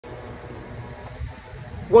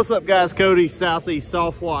What's up, guys? Cody, Southeast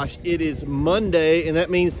Soft Wash. It is Monday, and that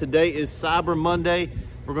means today is Cyber Monday.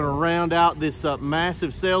 We're going to round out this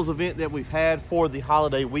massive sales event that we've had for the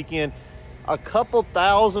holiday weekend. A couple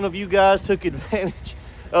thousand of you guys took advantage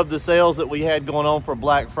of the sales that we had going on for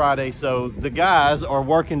Black Friday. So the guys are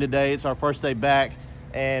working today. It's our first day back,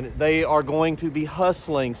 and they are going to be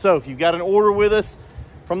hustling. So if you've got an order with us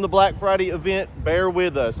from the Black Friday event, bear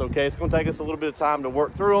with us, okay? It's going to take us a little bit of time to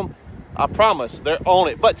work through them. I promise they're on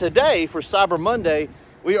it. But today for Cyber Monday,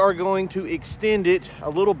 we are going to extend it a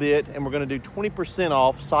little bit, and we're going to do 20%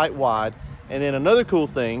 off site-wide. And then another cool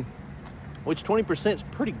thing, which 20% is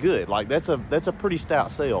pretty good. Like that's a pretty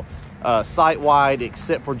stout sale, site-wide,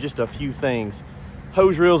 except for just a few things.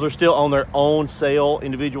 Hose reels are still on their own sale,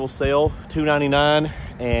 individual sale, $2.99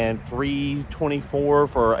 and $3.24 for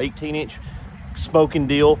 18-inch spoken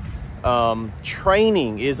deal.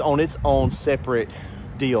 Training is on its own separate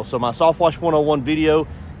deal. So my Soft Wash 101 video,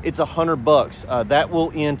 it's $100. That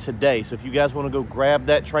will end today. So if you guys want to go grab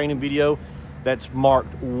that training video, that's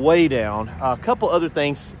marked way down. A couple other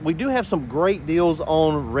things. We do have some great deals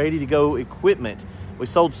on ready to go equipment. We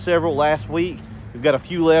sold several last week. We've got a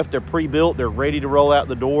few left. They're pre-built. They're ready to roll out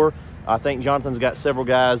the door. I think Jonathan's got several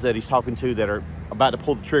guys that he's talking to that are about to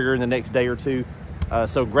pull the trigger in the next day or two.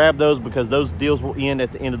 So grab those, because those deals will end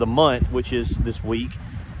at the end of the month, which is this week.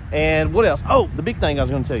 And what else? Oh, the big thing I was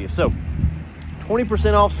going to tell you. So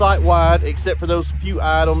 20% off site-wide, except for those few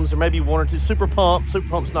items, or maybe one or two. Super Pump. Super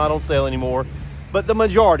Pump's not on sale anymore. But the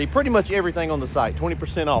majority, pretty much everything on the site,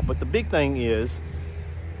 20% off. But the big thing is,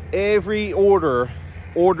 every order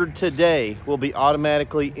ordered today will be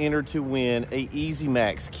automatically entered to win a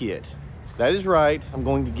EZ-MAXX kit. That is right. I'm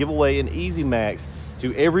going to give away an EZ-MAXX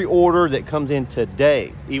to every order that comes in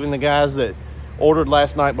today. Even the guys that ordered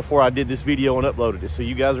last night before I did this video and uploaded it. So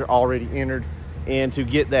you guys are already entered in to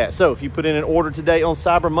get that. So if you put in an order today on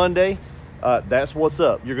Cyber Monday, that's what's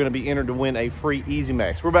up. You're going to be entered to win a free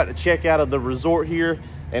EZ-MAXX. We're about to check out of the resort here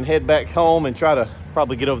and head back home and try to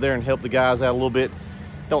probably get over there and help the guys out a little bit.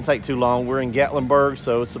 Don't take too long. We're in Gatlinburg,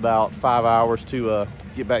 so it's about 5 hours to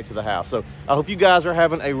get back to the house. So I hope you guys are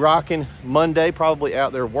having a rocking Monday, probably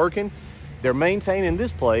out there working. They're maintaining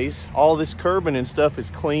this place. All this curbing and stuff is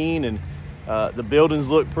clean, and the buildings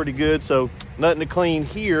look pretty good, so nothing to clean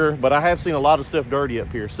here, but I have seen a lot of stuff dirty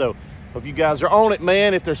up here. So hope you guys are on it,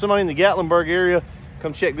 man. If there's somebody in the Gatlinburg area,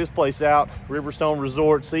 come check this place out, Riverstone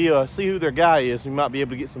Resort. See who their guy is. You might be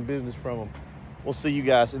able to get some business from them. We'll see you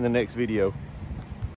guys in the next video.